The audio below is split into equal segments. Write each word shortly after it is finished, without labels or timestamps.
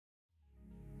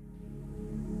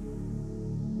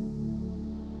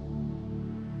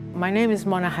My name is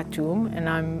Mona Hatoum, and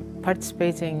I'm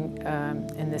participating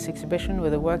in this exhibition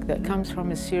with a work that comes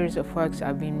from a series of works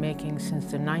I've been making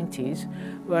since the 90s,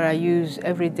 where I use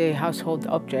everyday household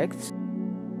objects.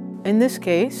 In this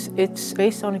case, it's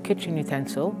based on a kitchen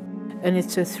utensil, and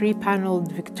it's a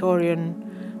three-paneled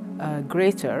Victorian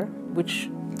grater,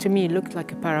 which to me looked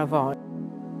like a Paraventi.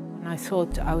 And I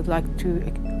thought I would like to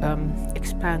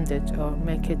expand it or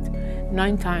make it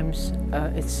 9 times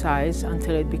its size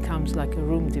until it becomes like a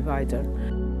room divider.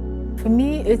 For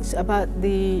me, it's about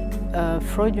the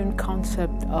Freudian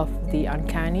concept of the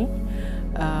uncanny,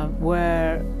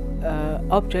 where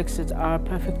objects that are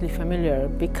perfectly familiar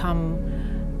become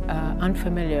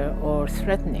unfamiliar or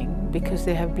threatening because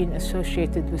they have been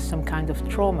associated with some kind of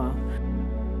trauma.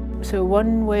 So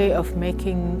one way of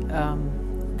making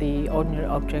the ordinary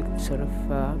object sort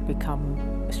of become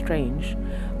strange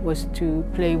was to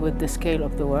play with the scale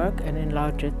of the work and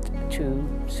enlarge it to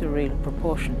surreal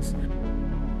proportions.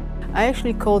 I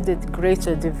actually called it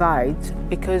Grated Divide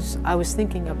because I was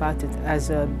thinking about it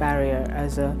as a barrier,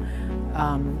 as a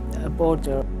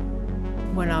border.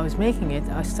 When I was making it,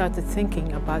 I started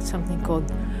thinking about something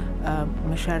called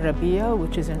Masharabiyya,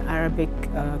 which is an Arabic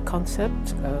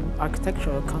concept,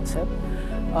 architectural concept,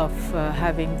 of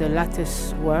having the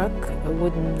lattice work, a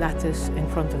wooden lattice in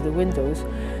front of the windows.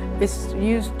 It's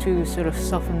used to sort of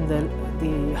soften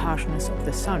the harshness of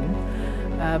the sun,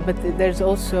 but there's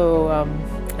also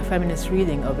a feminist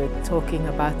reading of it, talking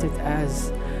about it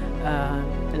as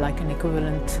like an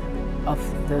equivalent of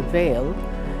the veil,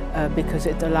 because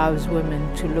it allows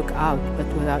women to look out but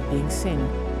without being seen.